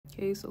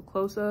Okay, so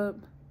close up.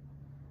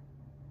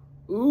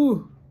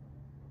 Ooh.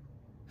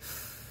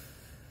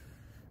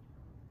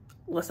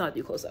 Let's not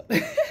do close up.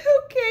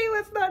 Okay,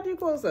 let's not do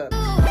close up.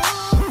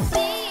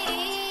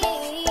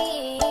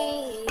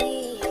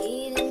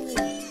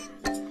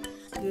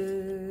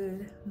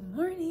 Good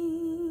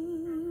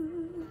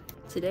morning.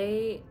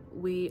 Today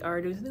we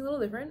are doing something a little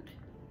different.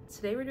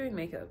 Today we're doing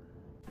makeup.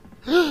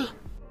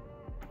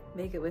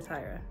 Makeup with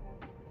Tyra,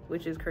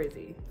 which is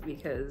crazy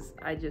because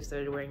I just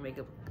started wearing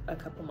makeup a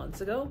couple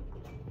months ago.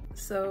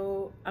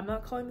 So I'm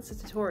not calling this a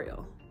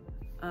tutorial.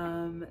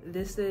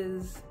 This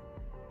is,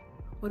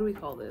 what do we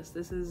call this?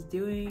 This is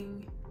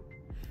doing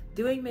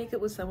makeup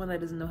with someone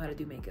that doesn't know how to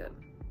do makeup.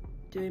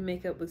 Doing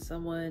makeup with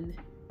someone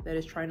that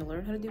is trying to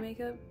learn how to do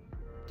makeup.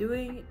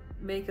 Doing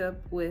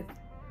makeup with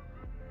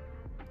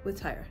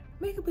Tyra.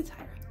 Makeup with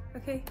Tyra,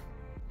 okay?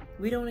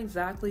 We don't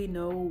exactly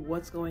know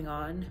what's going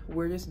on.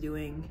 We're just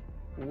doing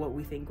what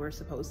we think we're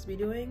supposed to be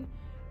doing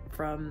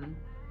from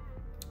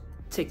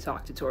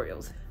TikTok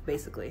tutorials,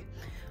 basically.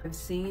 I've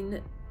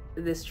seen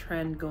this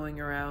trend going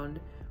around.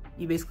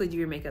 You basically do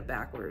your makeup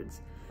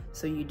backwards.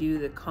 So you do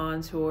the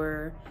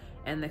contour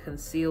and the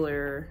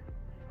concealer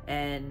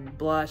and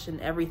blush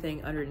and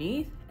everything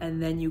underneath,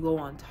 and then you go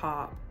on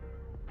top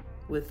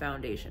with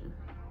foundation,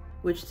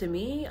 which to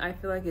me, I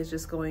feel like is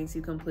just going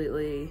to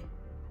completely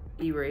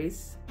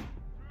erase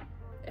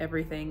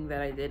everything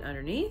that I did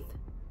underneath,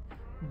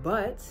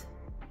 but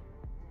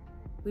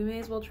we may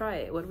as well try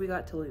it. What do we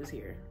got to lose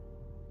here?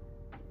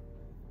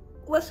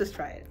 Let's just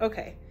try it.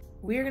 Okay,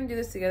 we are gonna do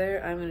this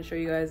together. I'm gonna show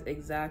you guys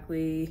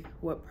exactly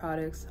what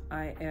products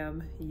I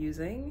am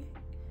using.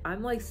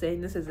 I'm like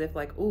saying this as if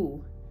like,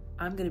 ooh,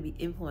 I'm gonna be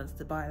influenced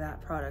to buy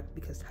that product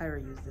because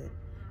Tyra used it.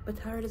 But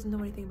Tyra doesn't know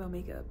anything about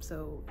makeup,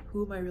 so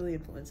who am I really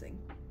influencing?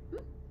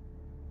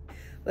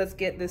 Let's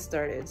get this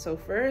started. So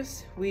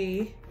first,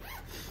 we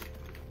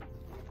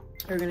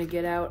are gonna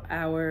get out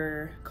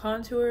our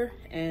contour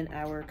and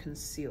our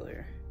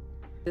concealer.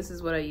 This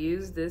is what I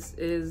use. This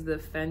is the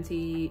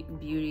Fenty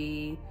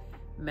Beauty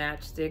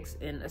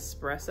Matchsticks in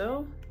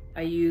Espresso.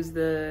 I use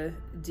the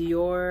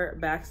Dior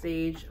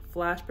Backstage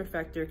Flash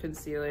Perfector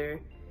Concealer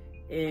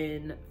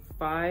in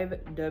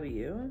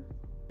 5W.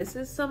 This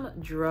is some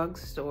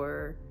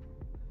drugstore,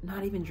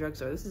 not even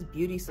drugstore, this is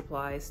beauty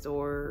supply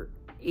store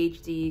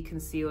HD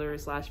concealer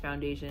slash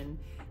foundation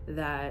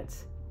that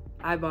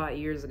I bought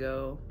years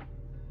ago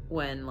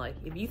when, like,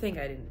 if you think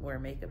I didn't wear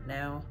makeup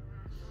now,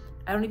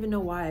 I don't even know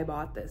why I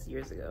bought this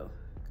years ago.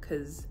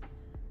 Cause,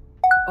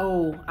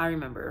 oh, I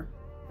remember.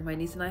 My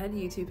niece and I had a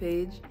YouTube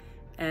page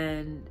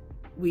and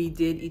we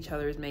did each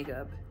other's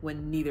makeup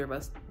when neither of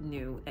us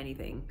knew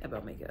anything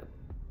about makeup.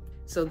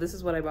 So this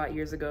is what I bought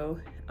years ago,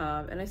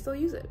 and I still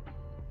use it.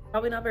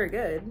 Probably not very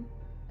good,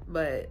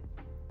 but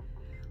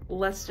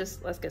let's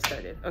get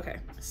started. Okay,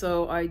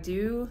 so I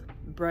do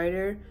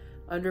brighter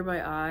under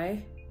my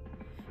eye,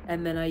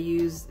 and then I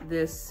use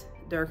this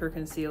darker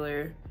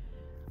concealer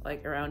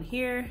like around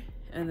here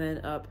and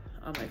then up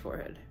on my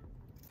forehead.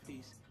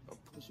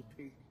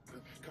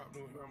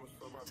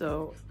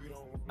 So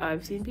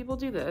I've seen people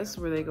do this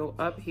where they go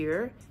up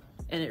here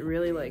and it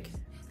really like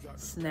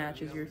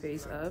snatches your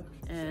face up,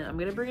 and I'm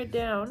gonna bring it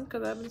down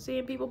because I've been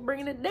seeing people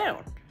bringing it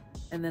down.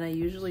 And then I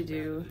usually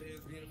do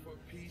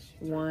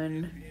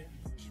one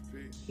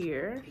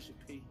here.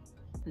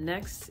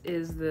 Next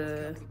is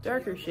the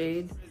darker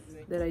shade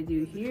that I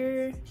do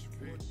here,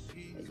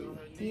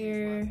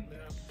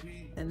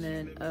 and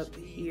then up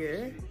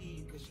here,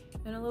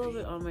 and a little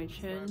bit on my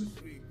chin.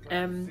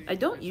 I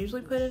don't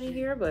usually put any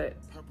here, but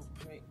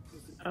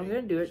I'm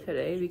gonna do it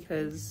today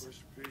because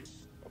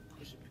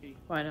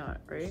why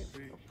not, right?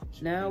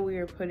 Now we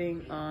are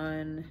putting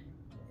on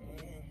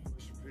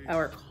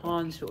our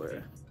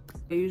contour.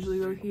 I usually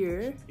go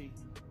here,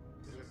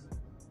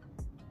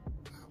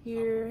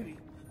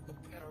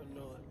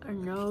 our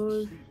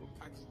nose.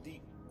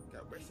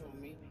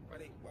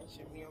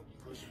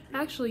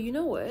 Actually, you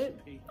know what?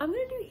 I'm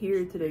gonna do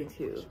here today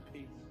too.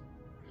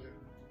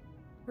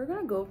 We're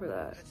gonna go for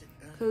that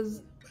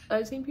because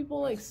I've seen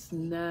people like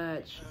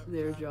snatch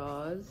their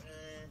jaws,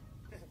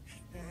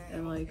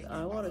 and like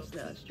I want a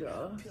snatch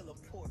jaw.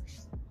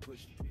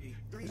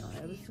 Can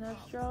I have a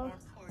snatch jaw?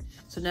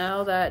 So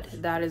now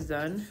that that is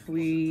done,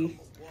 we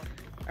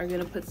are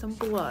gonna put some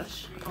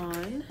blush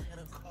on.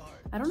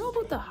 I don't know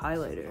about the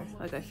highlighter.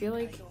 Like, I feel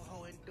like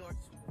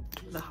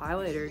the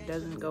highlighter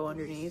doesn't go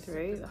underneath,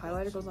 right? The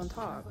highlighter goes on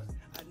top,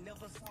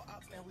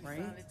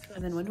 right?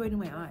 And then when do I do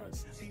my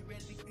eyes?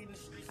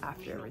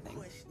 After everything,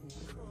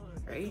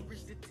 right?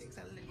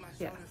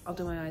 Yeah, I'll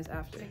do my eyes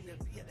after.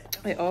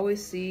 I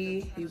always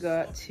see you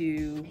got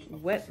to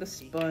wet the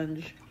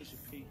sponge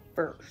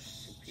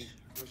first.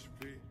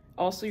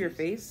 Also your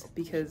face,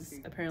 because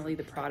apparently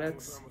the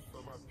products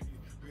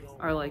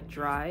are like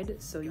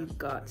dried, so you've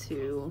got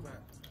to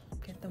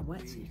get them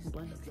wet so you can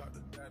blend them.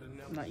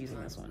 I'm not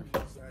using this one.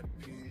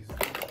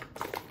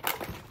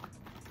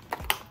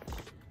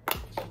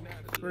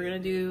 We're gonna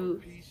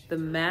do the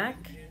MAC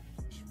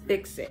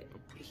Fix It,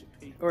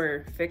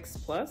 or Fix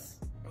Plus.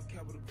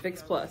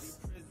 Fix Plus.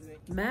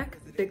 MAC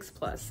Fix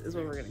Plus is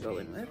what we're gonna go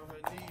in with.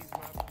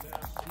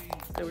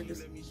 So we're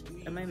just,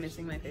 am I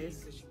missing my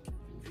face?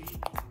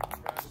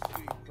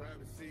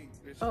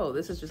 Oh,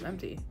 this is just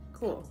empty.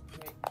 Cool.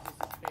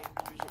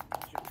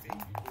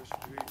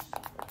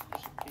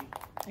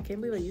 I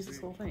can't believe I used this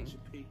whole thing.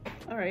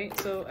 All right,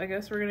 so I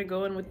guess we're gonna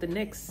go in with the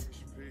NYX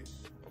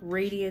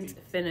Radiant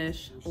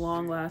Finish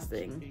Long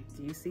Lasting.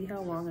 Do you see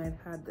how long I've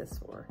had this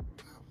for?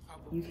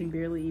 You can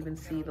barely even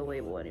see the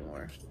label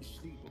anymore.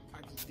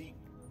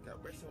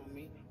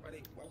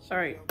 All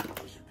right,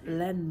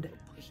 blend.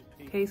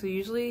 Okay, so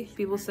usually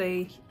people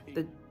say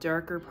the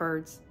darker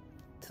parts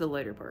to the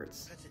lighter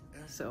parts.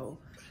 So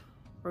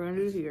we're gonna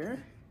do it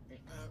here.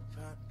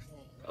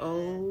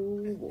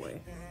 Oh boy.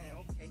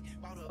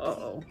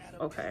 Uh-oh,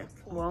 okay.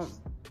 Well,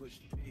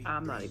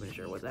 I'm not even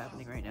sure what's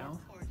happening right now.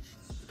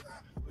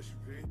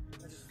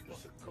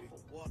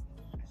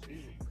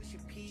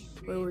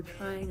 But we're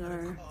trying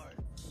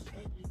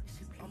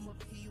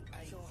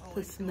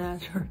to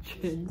snatch our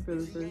chin for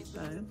the first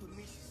time.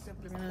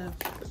 We're gonna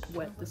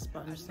wet the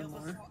sponge some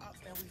more.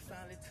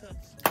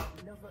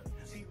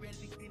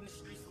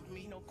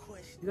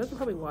 You guys are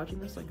probably watching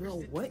this like,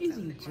 girl, what is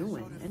you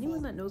doing?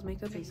 Anyone that knows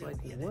makeup is like,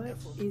 what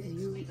is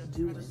you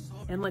doing?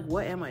 And like,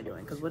 what am I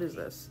doing? Because what is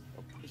this?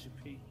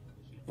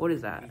 What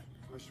is that?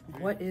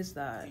 What is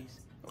that?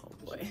 Oh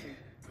boy.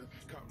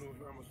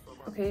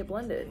 Okay, it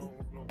blended.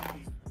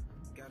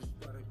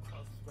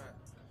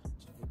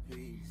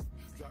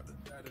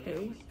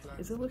 Okay,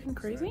 is it looking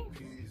crazy?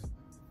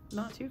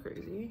 Not too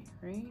crazy,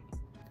 right?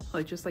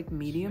 Like just like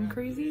medium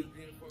crazy,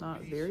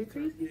 not very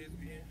crazy.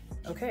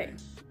 Okay,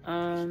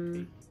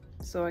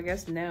 so I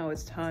guess now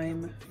it's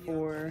time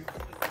for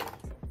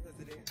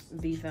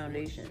the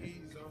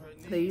foundation.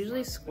 They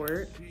usually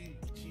squirt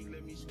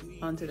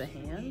onto the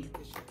hand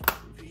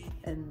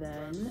and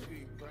then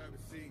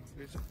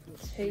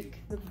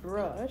take the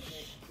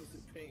brush.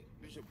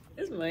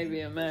 This might be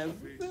a mess.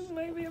 This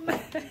might be a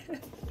mess.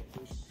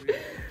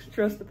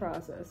 Trust the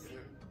process.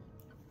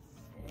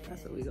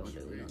 That's what we gonna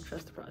do. We gonna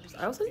trust the process.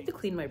 I also need to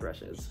clean my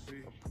brushes,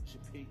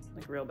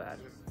 like real bad,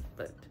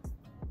 but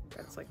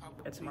that's like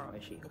a tomorrow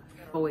issue.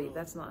 Oh wait,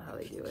 that's not how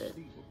they do it.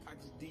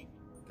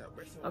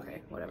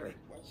 Okay, whatever.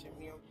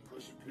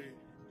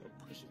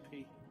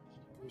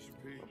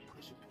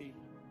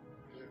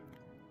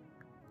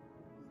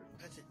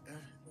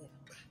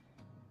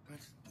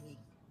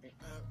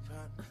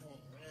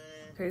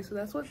 Okay, so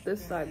that's what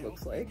this side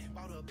looks like.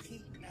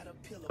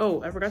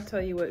 Oh, I forgot to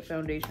tell you what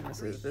foundation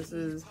this is. This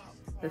is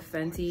the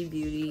Fenty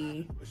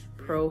Beauty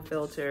Pro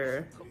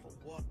Filter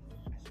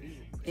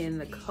in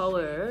the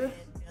color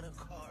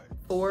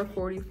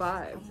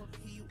 445.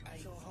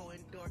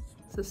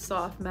 It's a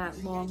soft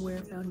matte long wear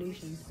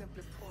foundation.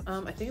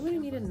 I think I'm gonna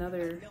need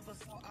another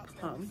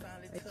pump.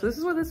 So this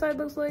is what this side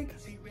looks like.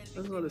 This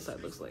is what this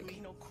side looks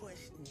like.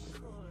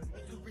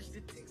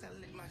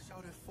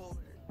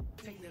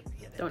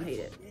 Don't hate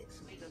it.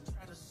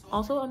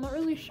 Also, I'm not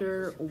really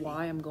sure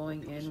why I'm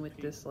going in with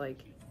this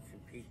like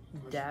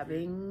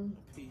dabbing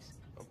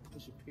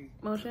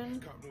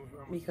motion,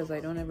 because I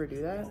don't ever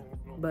do that,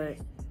 but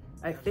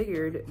I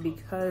figured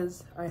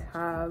because I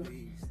have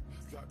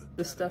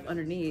the stuff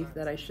underneath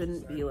that I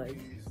shouldn't be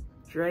like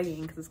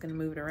dragging because it's gonna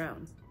move it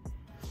around.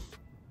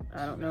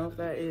 I don't know if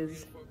that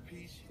is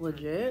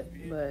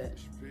legit, but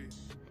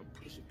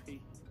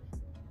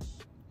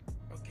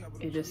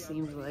it just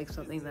seems like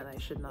something that I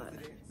should not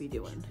be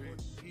doing.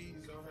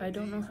 I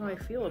don't know how I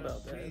feel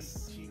about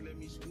this.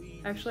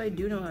 Actually, I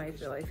do know how I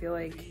feel. I feel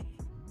like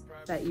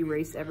that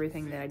erased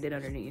everything that I did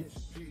underneath.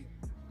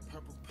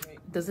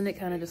 Doesn't it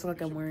kind of just look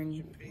like I'm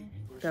wearing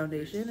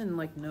foundation and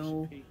like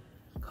no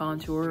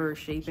contour or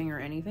shaping or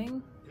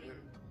anything?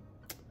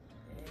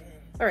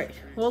 All right,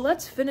 well,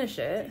 let's finish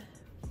it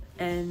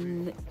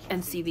and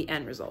see the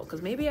end result,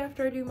 because maybe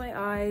after I do my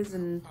eyes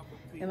and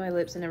my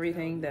lips and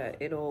everything that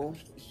it'll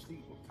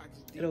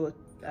look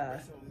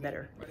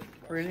better.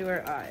 We're gonna do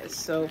our eyes.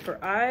 So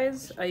for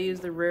eyes, I use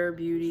the Rare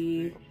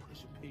Beauty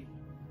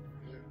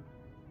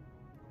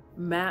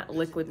matte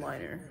liquid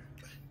liner.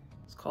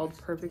 It's called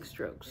Perfect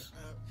Strokes.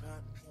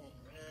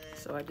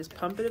 So I just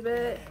pump it a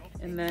bit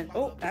and then,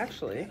 oh,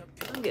 actually,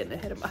 I'm getting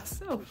ahead of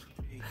myself.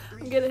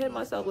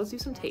 Let's do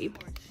some tape,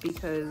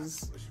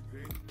 because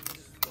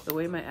the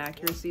way my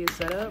accuracy is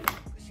set up,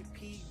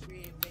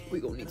 we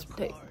gonna need some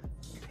tape.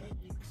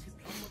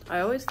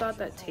 I always thought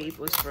that tape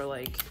was for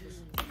like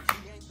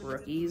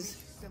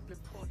rookies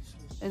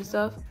and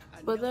stuff,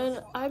 but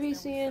then I be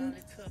seeing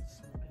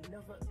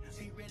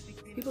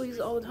people use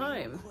it all the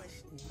time.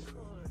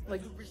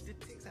 Like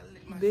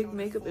big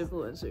makeup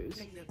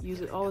influencers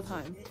use it all the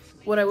time.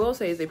 What I will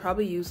say is they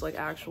probably use like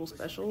actual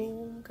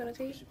special kind of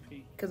tape,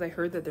 because I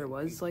heard that there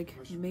was like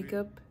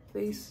makeup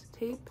face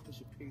tape,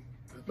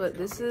 but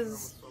this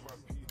is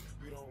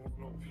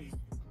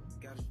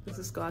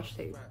Scotch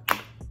tape,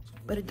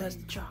 but it does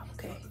the job.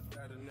 Okay,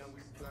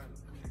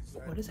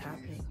 what is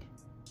happening?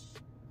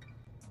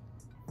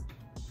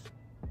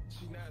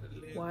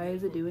 Why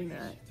is it doing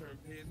that?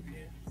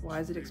 Why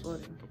is it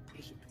exploding?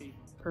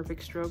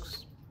 Perfect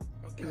Strokes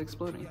is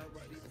exploding.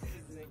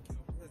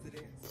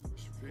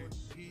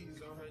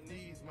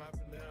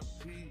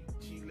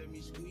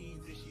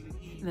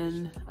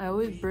 Then I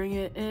always bring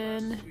it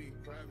in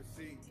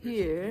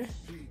here.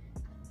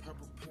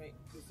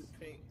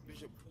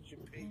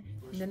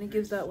 And then it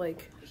gives that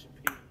like,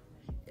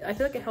 I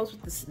feel like it helps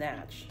with the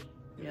snatch,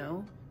 you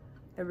know?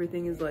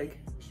 Everything is like,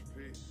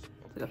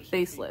 it's like a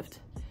facelift.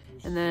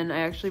 And then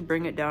I actually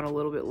bring it down a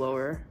little bit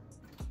lower.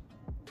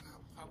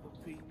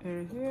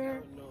 And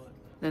here.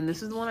 Then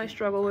this is the one I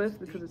struggle with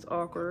because it's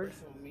awkward.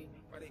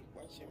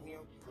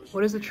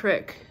 What is the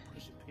trick?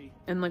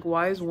 And like,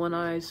 why is one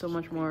eye so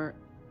much more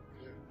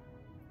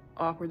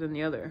awkward than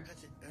the other?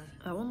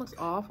 That one looks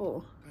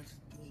awful.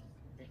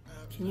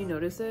 Can you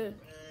notice it?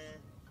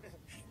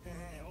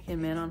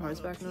 Can Man on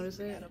Horseback notice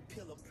it?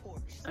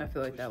 I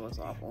feel like that looks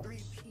awful.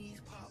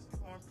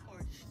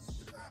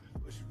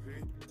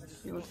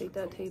 You wanna take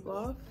that tape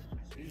off?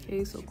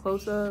 Okay, so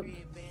close up.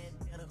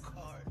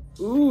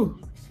 Ooh.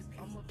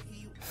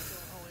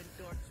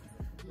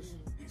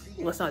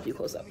 Let's not do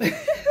close up.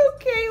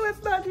 Okay,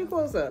 let's not do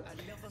close up.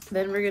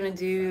 Then we're gonna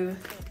do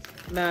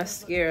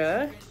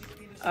mascara.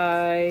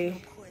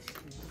 I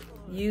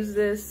use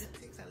this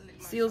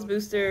Seals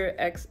Booster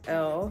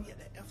XL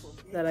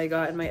that I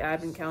got in my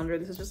advent calendar.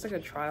 This is just like a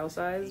trial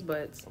size,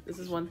 but this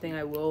is one thing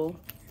I will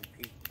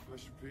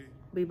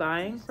be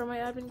buying for my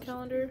advent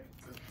calendar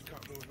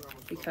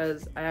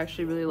because I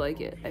actually really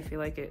like it. I feel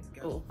like it,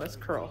 oh, let's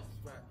curl.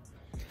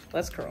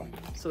 Let's curl.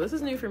 So this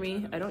is new for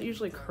me. I don't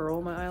usually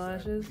curl my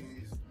eyelashes,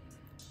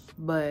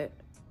 but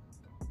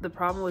the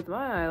problem with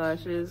my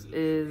eyelashes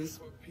is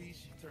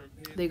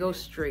they go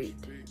straight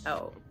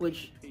out,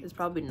 which is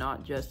probably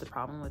not just a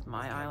problem with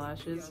my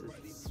eyelashes.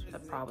 It's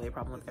probably a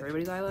problem with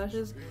everybody's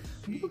eyelashes.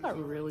 People got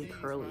really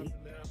curly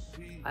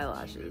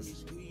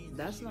eyelashes.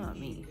 That's not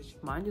me.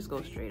 Mine just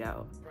go straight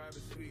out.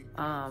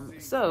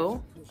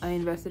 So I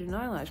invested in an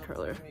eyelash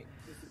curler.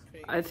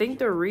 I think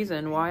the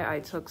reason why I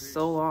took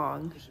so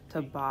long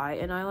to buy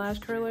an eyelash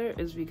curler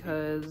is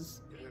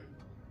because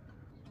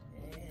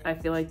I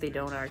feel like they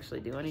don't actually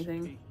do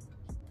anything.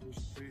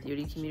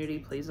 Beauty community,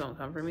 please don't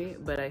come for me,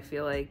 but I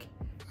feel like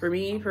for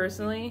me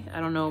personally, I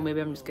don't know,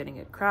 maybe I'm just getting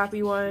a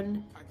crappy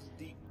one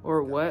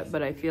or what,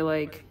 but I feel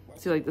like,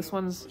 see, like this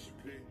one's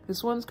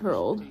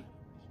curled,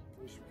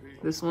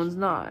 this one's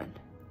not.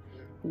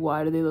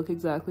 Why do they look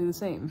exactly the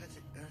same?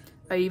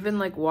 I even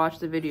like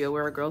watched a video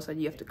where a girl said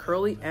you have to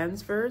curl the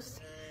ends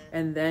first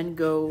and then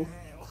go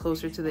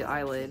closer to the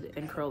eyelid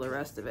and curl the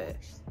rest of it.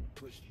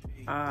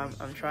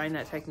 I'm trying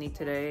that technique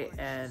today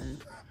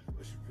and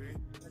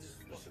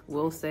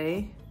will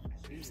say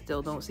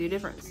still don't see a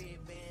difference.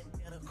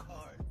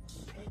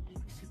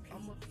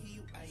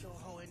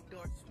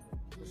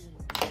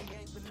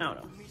 I don't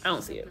know. I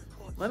don't see it.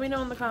 Let me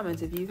know in the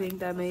comments if you think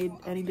that made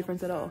any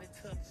difference at all.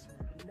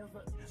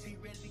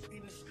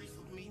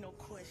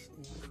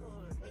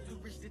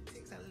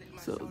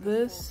 So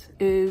this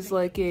is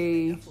like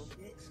a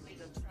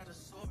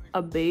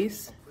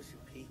base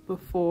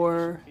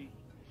before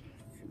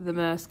the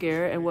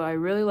mascara, and what I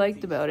really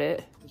liked about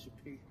it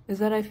is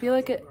that I feel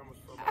like it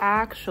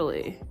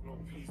actually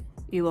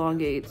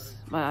elongates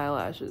my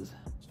eyelashes.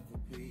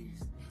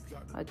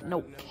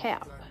 No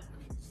cap.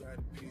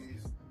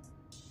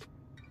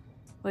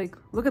 Like,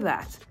 look at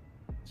that.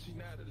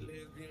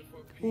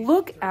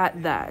 Look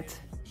at that.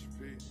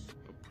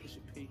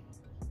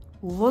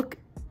 Look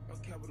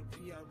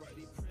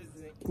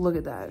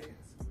at that.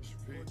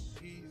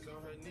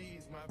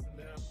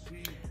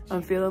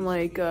 I'm feeling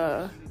like,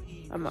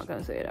 I'm not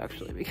gonna say it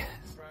actually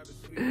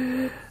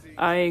because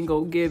I ain't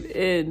gonna give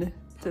in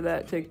to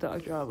that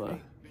TikTok drama.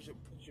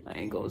 I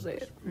ain't gonna say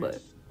it,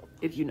 but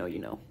if you know, you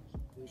know.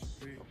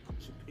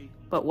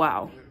 But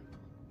wow,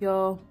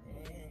 y'all,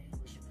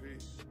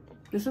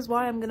 this is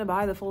why I'm gonna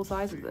buy the full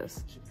size of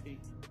this.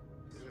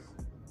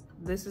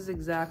 This is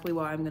exactly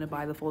why I'm gonna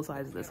buy the full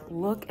size of this.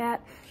 Look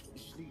at,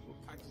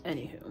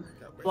 anywho.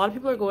 A lot of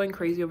people are going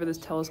crazy over this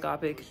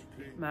telescopic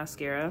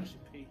mascara,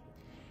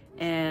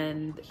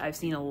 and I've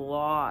seen a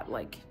lot,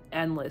 like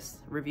endless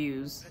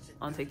reviews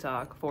on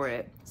TikTok for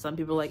it. Some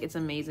people are like it's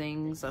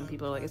amazing, some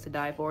people are like it's to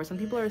die for, some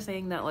people are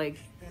saying that like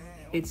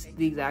it's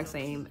the exact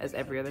same as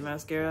every other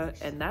mascara,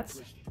 and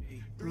that's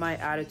my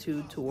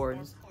attitude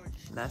towards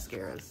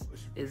mascaras,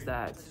 is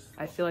that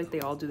I feel like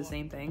they all do the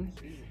same thing.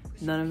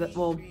 None of them,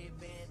 well,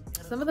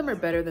 some of them are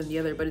better than the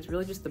other, but it's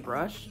really just the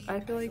brush, I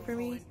feel like, for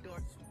me.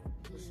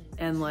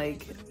 And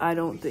like, I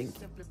don't think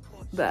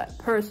that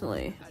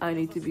personally I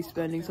need to be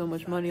spending so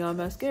much money on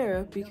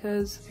mascara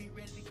because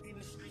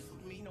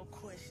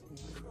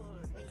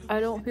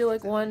I don't feel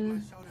like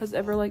one has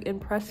ever like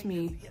impressed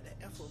me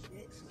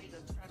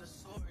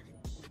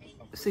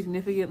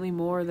significantly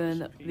more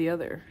than the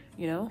other,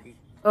 you know?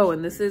 Oh,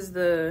 and this is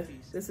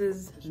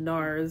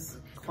NARS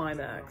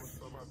Climax,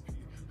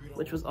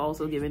 which was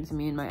also given to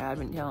me in my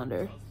advent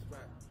calendar.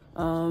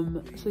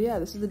 So yeah,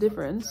 this is the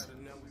difference.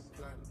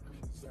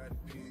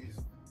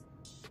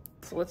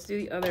 So let's do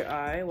the other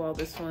eye while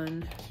this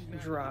one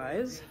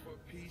dries.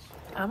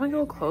 I'm gonna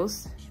go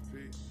close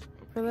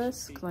for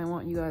this because I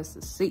want you guys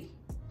to see.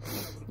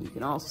 You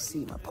can also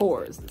see my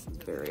pores. This is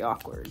very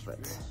awkward,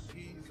 but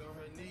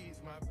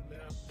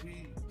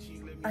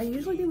I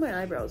usually do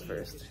my eyebrows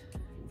first.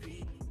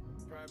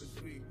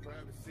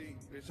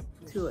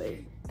 Too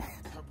late.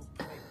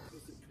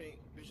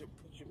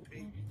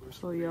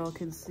 So y'all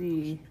can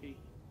see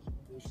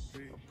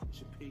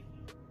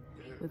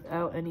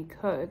without any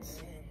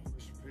cuts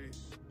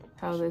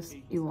how this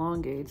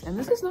elongates. And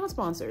this is not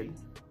sponsored.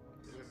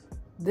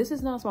 This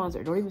is not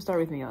sponsored. Don't even start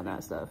with me on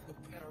that stuff.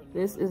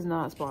 This is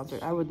not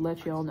sponsored. I would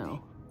let y'all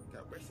know.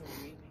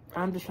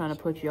 I'm just trying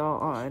to put y'all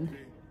on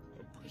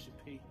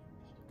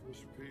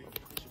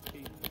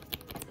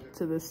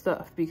to this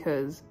stuff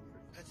because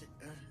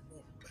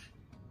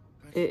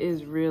it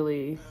is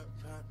really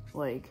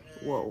like,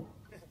 whoa.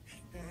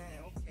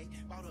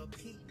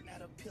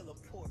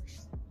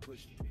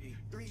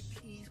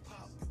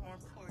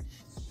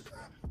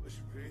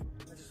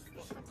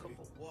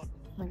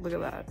 Like, look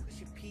at that.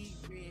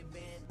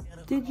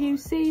 Did you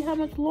see how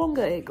much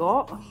longer it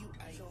got? All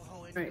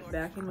right,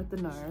 back in with the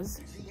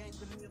NARS.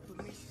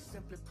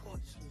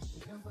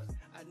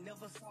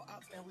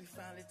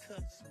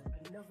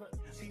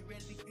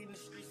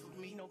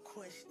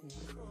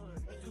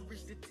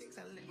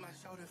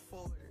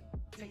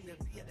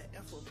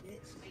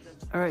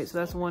 All right, so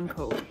that's one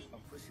coat.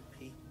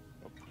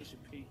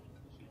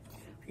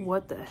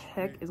 What the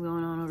heck is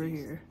going on over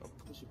here?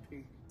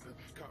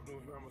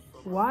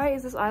 Why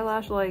is this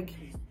eyelash like,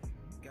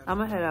 I'm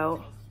gonna head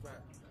out.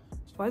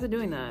 Why is it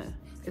doing that?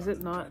 Is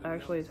it not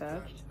actually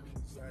attached?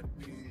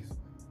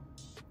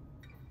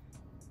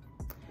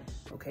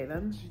 Okay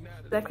then,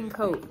 second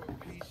coat.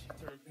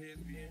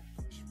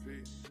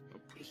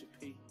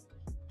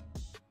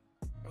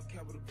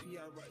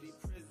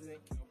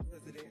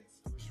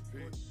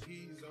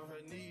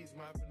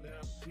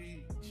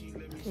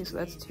 Okay, so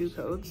that's two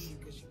coats.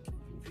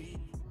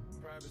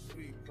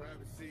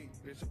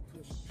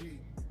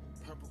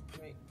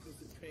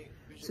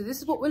 So this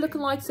is what we're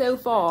looking like so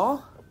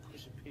far.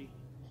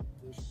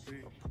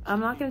 I'm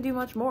not gonna do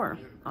much more,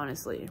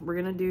 honestly. We're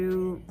gonna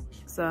do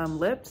some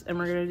lips and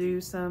we're gonna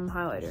do some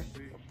highlighter.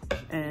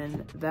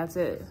 And that's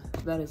it.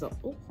 That is all.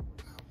 Oh.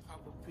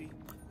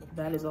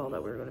 That is all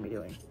that we're gonna be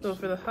doing. So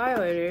for the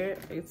highlighter,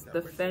 it's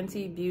the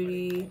Fenty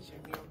Beauty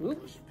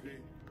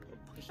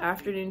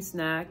Afternoon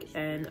Snack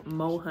and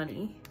Mo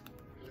Honey.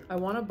 I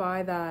wanna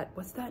buy that,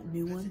 what's that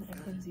new one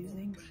everyone's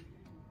using?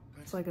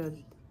 It's like a,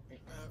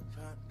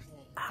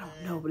 I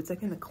don't know, but it's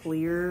like in the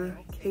clear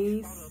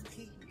case.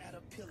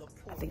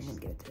 I think I'm gonna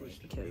get it today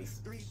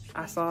because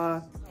I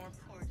saw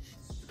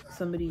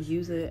somebody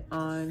use it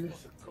on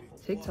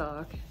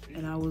TikTok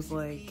and I was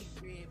like,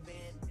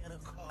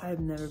 I've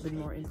never been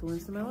more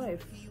influenced in my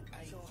life.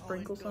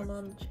 Sprinkle some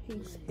on the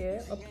cheeks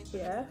here, up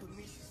here.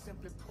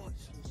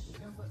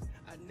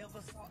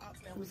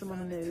 Put some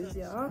on the nose,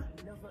 yeah.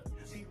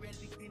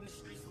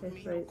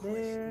 It's right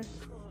there,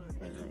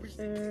 and right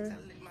there.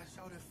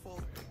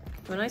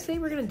 When I say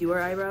we're gonna do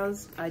our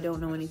eyebrows, I don't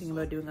know anything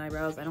about doing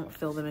eyebrows. I don't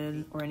fill them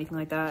in or anything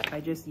like that. I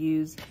just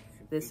use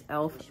this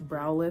e.l.f.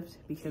 brow lift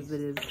because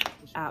it is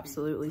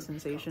absolutely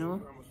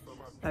sensational.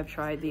 I've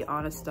tried the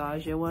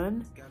Anastasia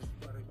one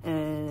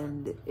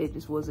and it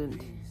just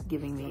wasn't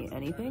giving me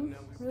anything,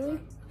 really.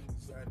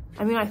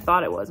 I mean, I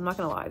thought it was, I'm not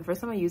gonna lie. The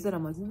first time I used it,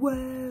 I'm like,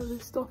 wow,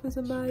 this stuff is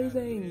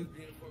amazing.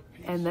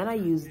 And then I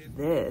used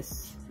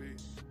this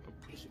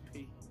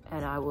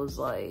and I was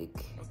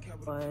like,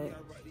 what?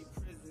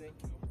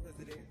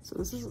 So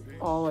this is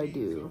all I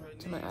do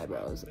to my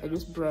eyebrows. I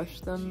just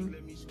brush them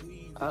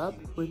up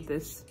with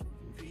this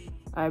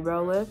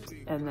eyebrow lift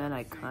and then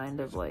I kind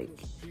of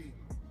like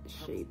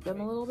shape them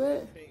a little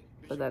bit,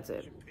 but that's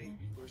it.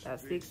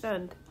 That's the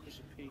extent.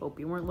 Hope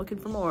you weren't looking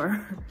for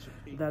more.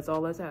 That's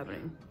all that's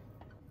happening.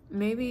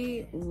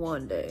 Maybe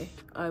one day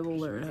I will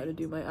learn how to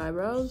do my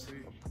eyebrows,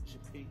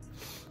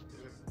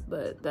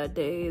 but that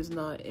day is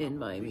not in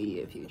my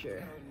immediate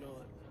future.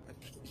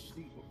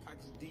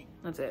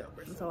 That's it.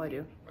 That's all I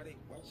do.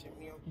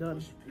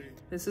 Done.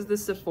 This is the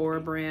Sephora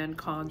brand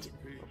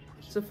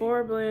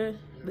Sephora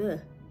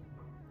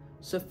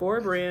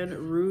brand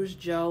Rouge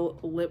Gel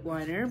Lip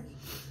Liner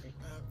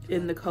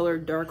in the color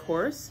Dark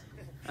Horse.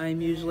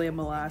 I'm usually a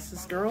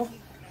molasses girl.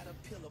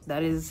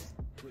 That is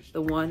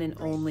the one and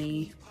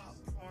only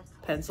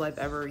pencil I've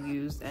ever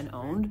used and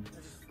owned.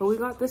 But we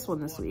got this one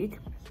this week.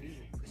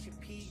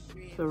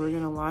 So we're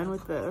gonna line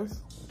with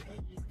this.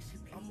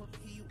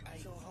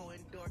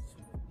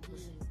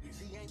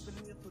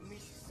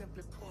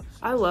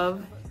 I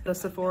love the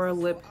Sephora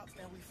lip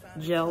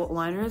gel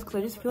liners because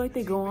I just feel like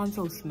they go on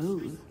so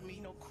smooth.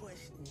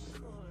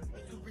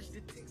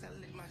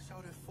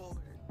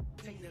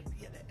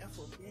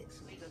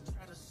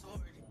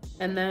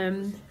 And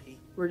then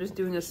we're just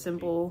doing a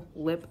simple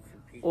lip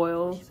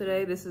oil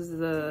today. This is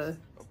the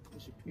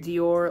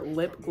Dior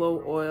Lip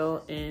Glow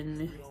Oil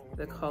in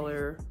the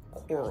color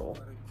Coral.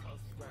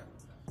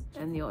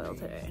 And the oil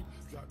today.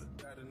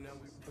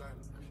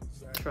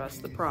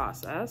 Trust the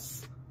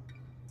process.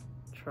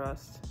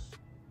 Trust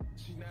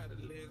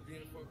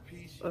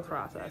the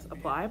process.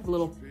 Apply a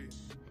little.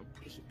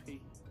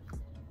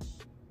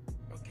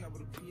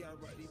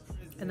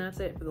 And that's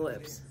it for the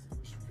lips.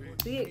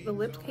 See, the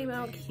lips came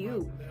out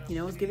cute. You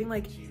know, it's giving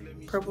like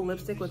purple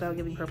lipstick without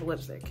giving purple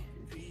lipstick.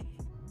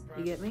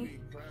 You get me?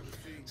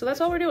 So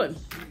that's all we're doing.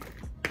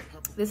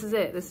 This is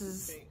it. This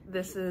is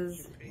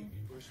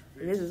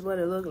what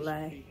it looked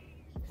like.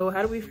 So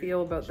how do we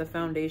feel about the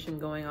foundation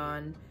going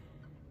on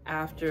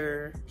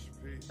after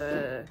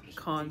the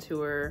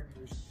contour,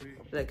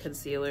 the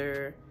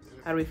concealer?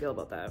 How do we feel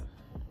about that?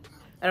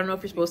 I don't know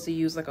if you're supposed to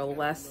use like a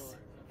less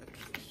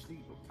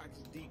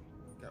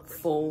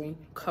full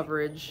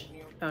coverage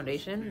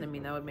foundation. I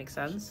mean, that would make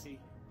sense.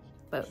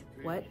 But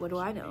what do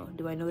I know?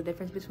 Do I know the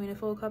difference between a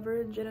full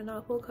coverage and a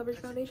not full coverage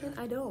foundation?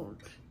 I don't.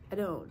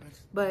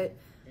 But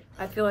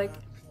I feel like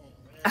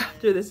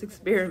after this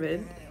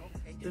experiment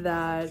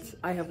that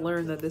I have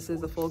learned that this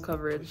is a full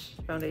coverage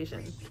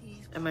foundation.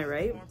 Am I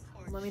right?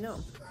 Let me know.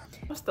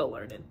 I'm still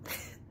learning.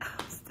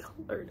 I'm still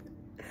learning.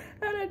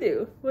 How'd I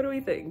do? What do we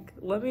think?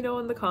 Let me know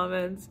in the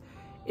comments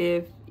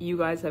if you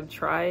guys have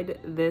tried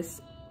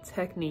this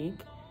technique,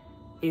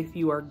 if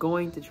you are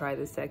going to try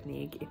this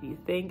technique, if you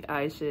think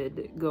I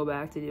should go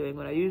back to doing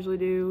what I usually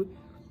do,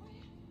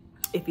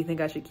 if you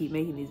think I should keep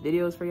making these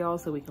videos for y'all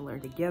so we can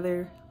learn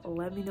together.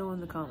 Let me know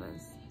in the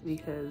comments,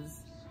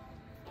 because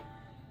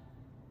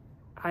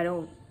I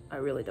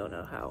really don't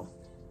know how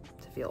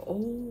to feel.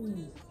 Oh,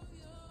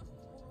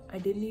 I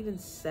didn't even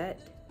set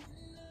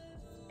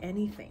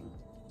anything.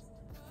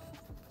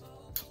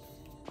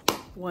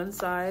 One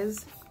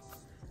size.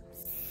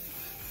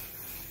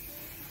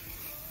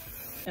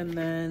 And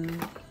then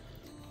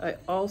I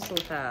also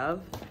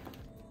have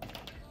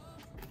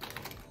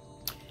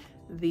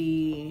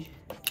the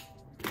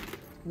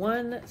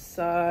one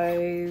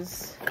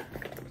size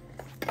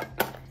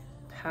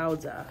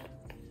powder.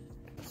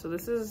 So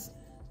this is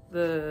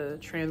the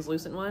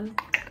translucent one,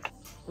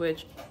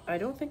 which I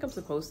don't think I'm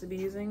supposed to be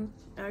using.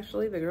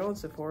 Actually, the girl in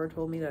Sephora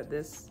told me that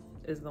this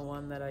is the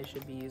one that I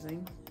should be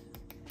using,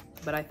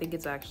 but I think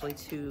it's actually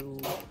too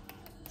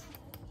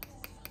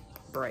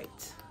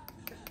bright.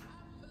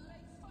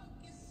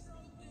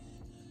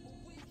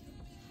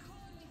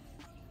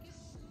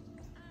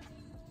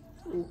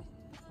 Ooh.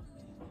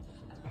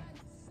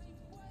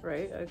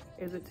 Right?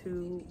 Is it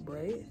too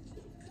bright?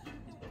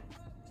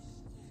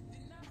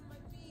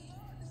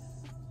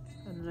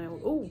 And then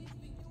oh,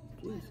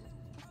 jeez.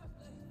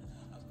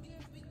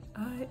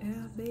 I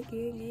am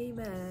making a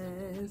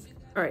mess.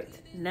 All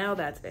right, now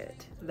that's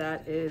it.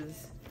 That's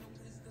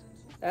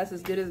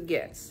as good as it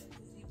gets.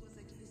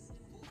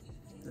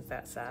 Is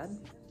that sad?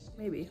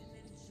 Maybe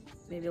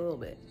a little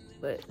bit,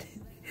 but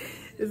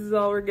this is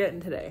all we're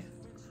getting today.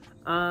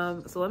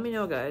 So let me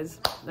know, guys.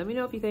 Let me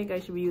know if you think I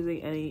should be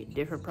using any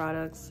different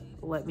products.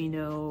 Let me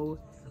know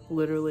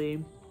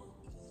literally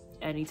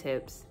any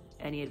tips,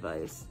 any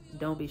advice.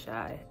 Don't be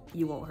shy.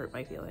 You won't hurt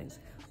my feelings.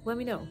 Let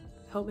me know.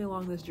 Help me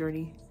along this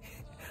journey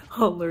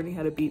on learning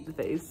how to beat the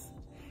face.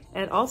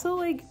 And also,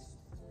 like,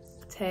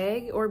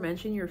 tag or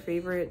mention your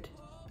favorite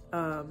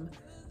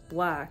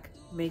black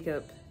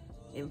makeup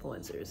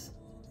influencers,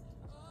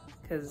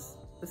 because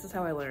this is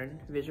how I learn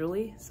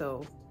visually.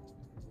 So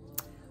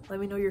let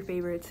me know your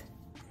favorite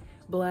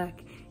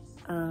black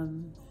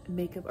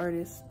makeup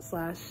artists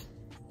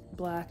 /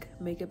 black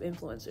makeup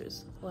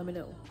influencers. Let me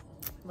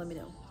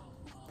know.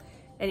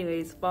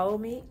 Anyways, follow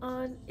me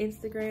on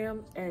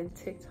Instagram and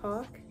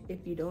TikTok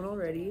if you don't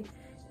already,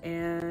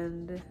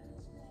 and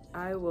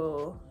I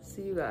will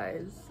see you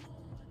guys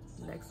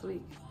next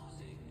week.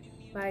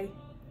 Bye.